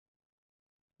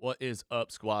What is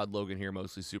up, squad? Logan here,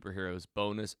 Mostly Superheroes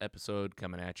bonus episode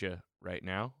coming at you right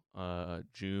now.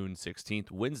 June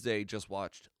 16th, Wednesday, just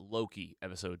watched Loki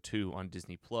episode 2 on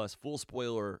Disney Plus. Full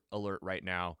spoiler alert right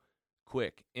now.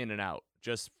 Quick, in and out,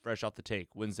 just fresh off the take.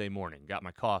 Wednesday morning, got my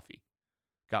coffee,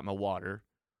 got my water,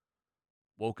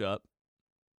 woke up,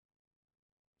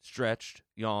 stretched,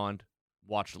 yawned,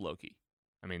 watched Loki.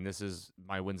 I mean, this is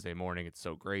my Wednesday morning. It's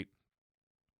so great.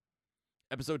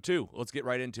 Episode 2, let's get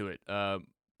right into it.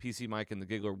 PC Mike and the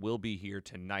Giggler will be here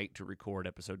tonight to record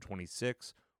episode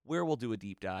 26, where we'll do a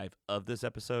deep dive of this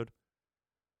episode.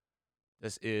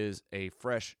 This is a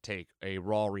fresh take, a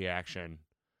raw reaction,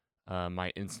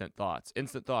 my instant thoughts.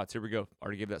 Instant thoughts, here we go.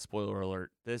 Already gave that spoiler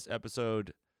alert. This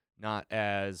episode, not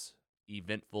as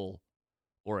eventful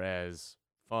or as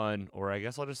fun, or I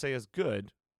guess I'll just say as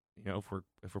good, you know,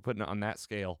 if we're putting it on that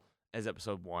scale, as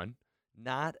episode 1.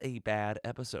 Not a bad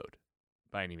episode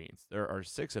by any means. There are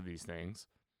 6 of these things.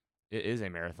 It is a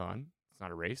marathon. It's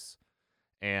not a race.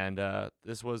 And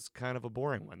this was kind of a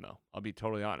boring one, though. I'll be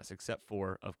totally honest, except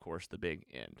for, of course, the big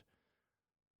end.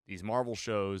 These Marvel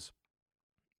shows,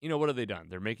 you know, what have they done?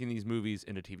 They're making these movies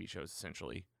into TV shows,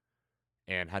 essentially.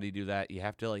 And how do you do that? You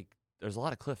have to, there's a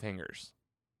lot of cliffhangers,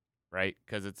 right?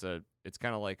 Because it's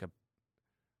kind of like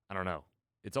I don't know.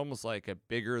 It's almost like a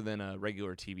bigger than a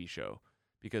regular TV show.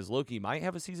 Because Loki might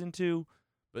have a season 2,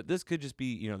 but this could just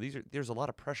be, you know, there's a lot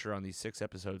of pressure on these 6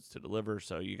 episodes to deliver,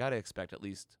 so you got to expect at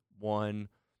least one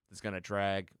that's going to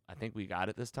drag. I think we got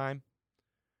it this time.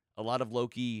 A lot of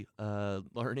Loki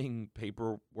learning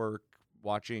paperwork,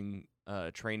 watching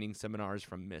training seminars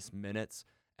from Miss Minutes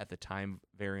at the Time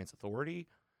Variance Authority.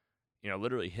 You know,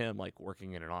 literally him,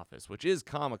 working in an office, which is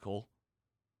comical,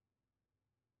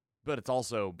 but it's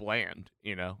also bland,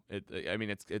 you know.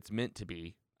 It's meant to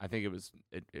be. I think it was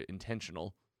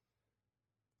intentional.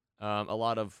 A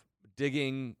lot of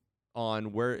digging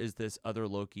on where is this other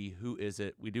Loki? Who is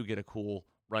it? We do get a cool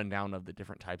rundown of the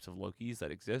different types of Lokis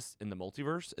that exist in the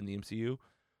multiverse in the MCU.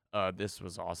 This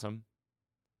was awesome.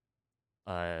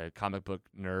 Comic book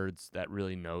nerds that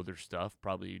really know their stuff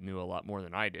probably knew a lot more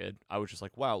than I did. I was just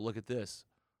like, wow, look at this.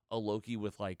 A Loki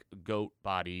with a goat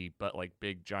body, but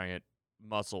big giant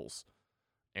muscles.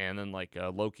 And then a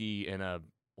Loki in a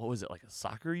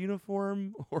soccer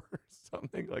uniform or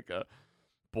something, like a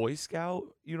Boy Scout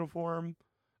uniform,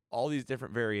 all these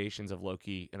different variations of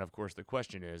Loki. And of course, the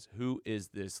question is, who is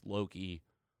this Loki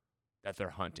that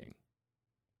they're hunting?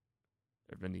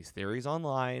 There have been these theories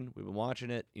online. We've been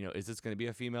watching it. You know, is this going to be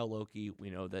a female Loki? We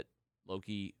know that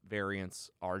Loki variants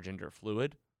are gender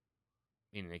fluid,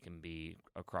 meaning they can be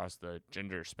across the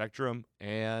gender spectrum.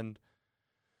 And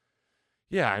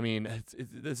yeah, I mean,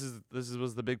 this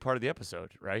was the big part of the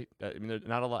episode, right? I mean,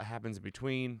 not a lot happens in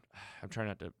between. I'm trying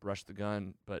not to rush the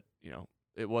gun, but, you know,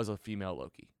 it was a female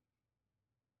Loki.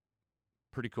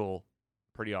 Pretty cool.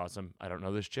 Pretty awesome. I don't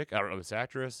know this chick. I don't know this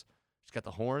actress. She's got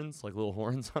the horns, little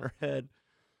horns on her head.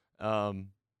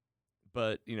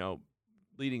 But, you know,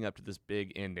 leading up to this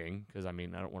big ending, because, I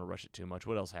mean, I don't want to rush it too much.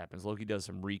 What else happens? Loki does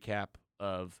some recap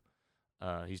of,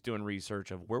 he's doing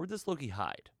research of where would this Loki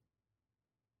hide?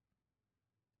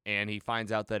 And he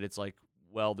finds out that it's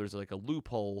there's a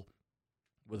loophole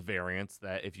with variants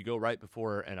that if you go right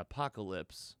before an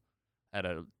apocalypse at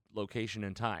a location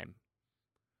in time,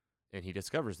 and he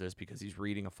discovers this because he's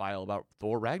reading a file about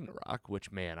Thor Ragnarok,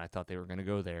 which, man, I thought they were going to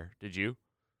go there. Did you?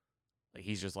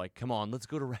 He's just come on, let's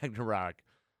go to Ragnarok.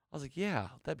 I was like, yeah,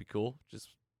 that'd be cool.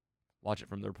 Just watch it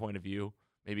from their point of view.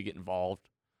 Maybe get involved.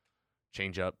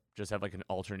 Change up. Just have an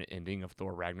alternate ending of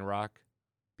Thor Ragnarok.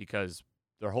 Because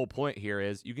their whole point here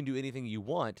is you can do anything you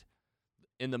want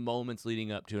in the moments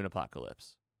leading up to an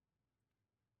apocalypse.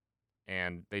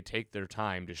 And they take their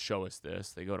time to show us this.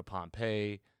 They go to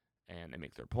Pompeii and they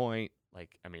make their point.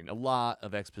 A lot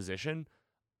of exposition.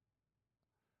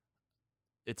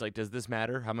 It's does this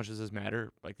matter? How much does this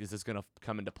matter? Is this going to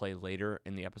come into play later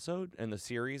in the episode? In the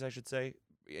series, I should say?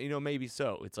 You know, maybe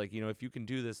so. It's if you can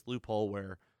do this loophole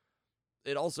where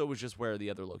it also was just where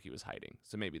the other Loki was hiding.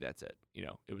 So maybe that's it. You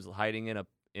know, it was hiding in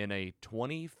a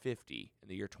 2050, in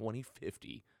the year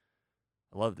 2050.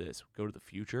 I love this. Go to the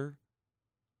future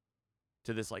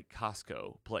to this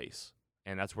Costco place.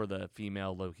 And that's where the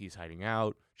female Loki's hiding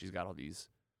out. She's got all these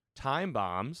time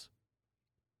bombs.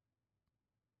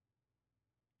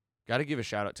 Got to give a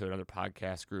shout out to another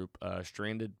podcast group,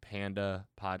 Stranded Panda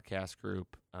podcast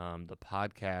group. The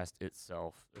podcast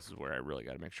itself, this is where I really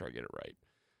got to make sure I get it right.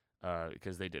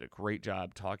 Because they did a great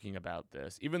job talking about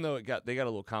this, even though they got a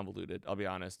little convoluted. I'll be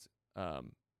honest,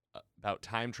 about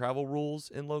time travel rules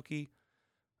in Loki.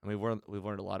 I mean, we've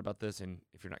learned a lot about this, and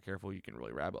if you're not careful, you can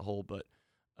really rabbit hole. But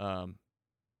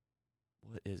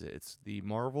what is it? It's the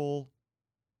Marvel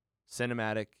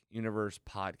Cinematic Universe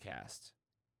podcast.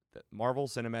 The Marvel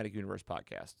Cinematic Universe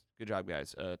podcast. Good job,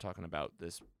 guys, talking about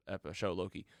this show,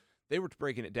 Loki. They were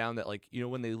breaking it down that, like, you know,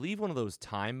 when they leave one of those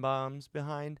time bombs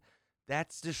behind,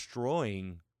 that's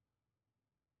destroying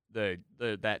that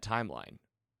timeline.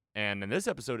 And in this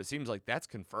episode, it seems like that's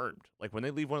confirmed. Like, when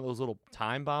they leave one of those little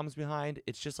time bombs behind,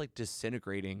 it's just like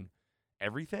disintegrating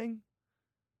everything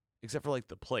except for like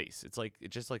the place. It's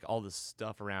just like all the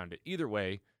stuff around it. Either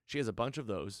way, she has a bunch of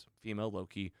those, female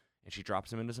Loki, and she drops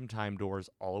them into some time doors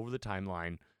all over the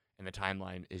timeline. And the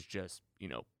timeline is just, you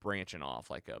know, branching off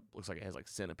looks like it has like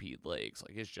centipede legs.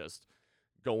 Like, it's just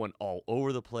going all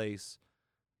over the place.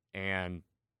 And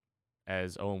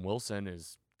as Owen Wilson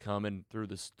is coming through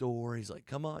the store, he's like,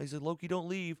 come on. He said, Loki, don't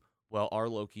leave. Well, our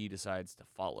Loki decides to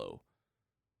follow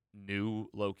new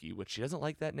Loki, which she doesn't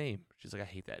like that name. She's like, I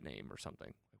hate that name or something.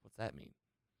 Like, what's that mean?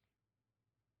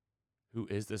 Who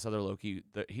is this other Loki?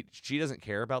 She doesn't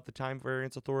care about the Time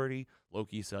Variance Authority.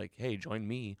 Loki's like, hey, join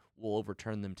me. We'll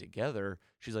overturn them together.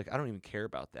 She's like, I don't even care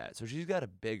about that. So she's got a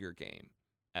bigger game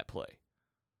at play.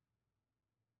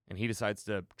 And he decides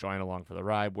to join along for the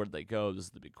ride. Where did they go? This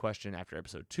is the big question after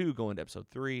episode 2, going to episode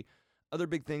 3. Other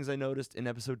big things I noticed in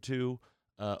episode 2,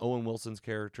 Owen Wilson's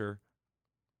character,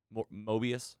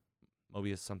 Mobius,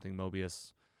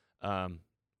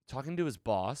 talking to his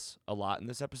boss a lot in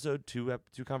this episode. Two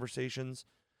conversations.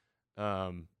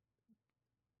 I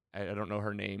don't know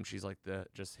her name. She's like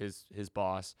his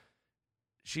boss.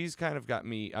 She's kind of got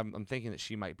me. I'm thinking that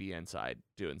she might be inside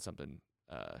doing something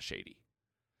shady.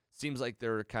 Seems like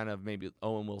they're kind of maybe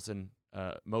Owen Wilson,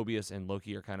 Mobius, and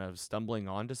Loki are kind of stumbling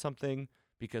onto something,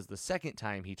 because the second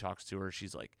time he talks to her,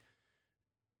 she's like,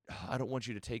 I don't want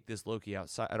you to take this Loki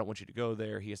outside. I don't want you to go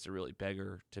there. He has to really beg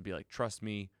her to be like, trust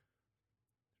me.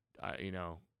 I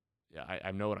know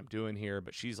what I'm doing here,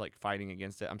 but she's like fighting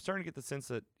against it. I'm starting to get the sense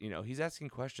that, you know, he's asking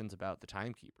questions about the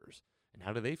timekeepers and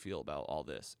how do they feel about all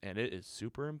this. And it is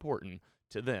super important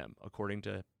to them, according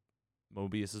to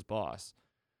Mobius's boss,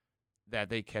 that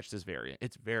they catch this variant.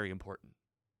 It's very important.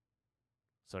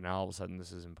 So now all of a sudden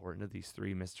this is important to these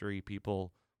 3 mystery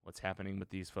people. What's happening with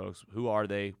these folks? Who are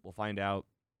they? We'll find out.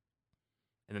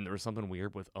 And then there was something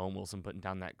weird with Owen Wilson putting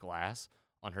down that glass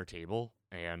on her table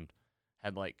and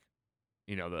had, like,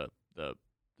 you know, the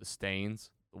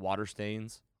stains, the water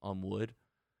stains on wood.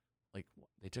 Like,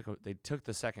 they took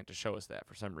the second to show us that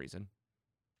for some reason.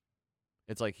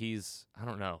 It's like I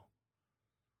don't know.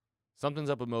 Something's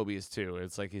up with Mobius too.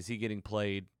 It's like, is he getting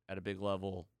played at a big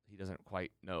level? He doesn't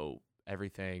quite know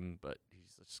everything, but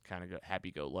he's just kind of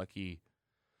happy-go-lucky.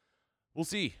 We'll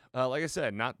see. Like I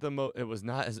said, it was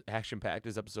not as action-packed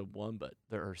as episode 1, but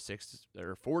there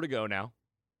are 4 to go now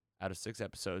out of 6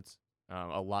 episodes.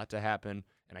 A lot to happen,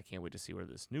 and I can't wait to see where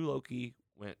this new Loki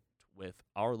went with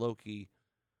our Loki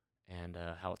and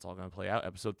how it's all going to play out.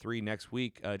 Episode 3 next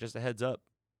week. Just a heads up.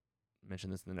 I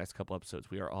mentioned this in the next couple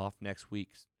episodes. We are off next week.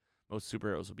 Most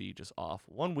superheroes will be just off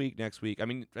 1 week next week. I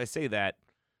mean, I say that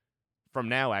from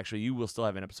now, actually, you will still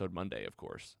have an episode Monday, of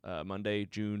course. Monday,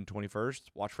 June 21st.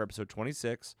 Watch for episode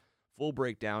 26. Full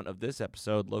breakdown of this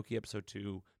episode, Loki episode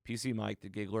 2, PC Mike, the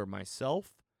Giggler,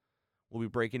 myself. We'll be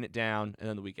breaking it down, and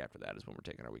then the week after that is when we're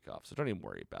taking our week off, so don't even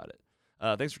worry about it.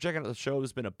 Thanks for checking out the show.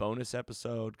 It's been a bonus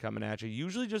episode coming at you,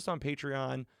 usually just on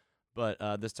Patreon, but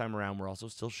this time around we're also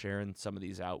still sharing some of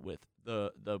these out with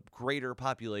the greater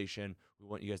population. We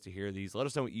want you guys to hear these. Let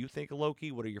us know what you think of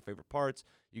Loki. What are your favorite parts?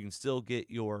 You can still get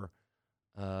your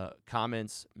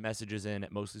comments, messages in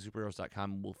at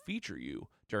mostlysuperheroes.com. We'll feature you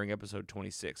during episode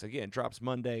 26. Again, drops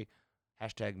Monday.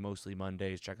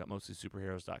 #mostlymondays. Check out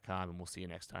mostlysuperheroes.com, and we'll see you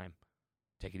next time.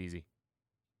 Take it easy.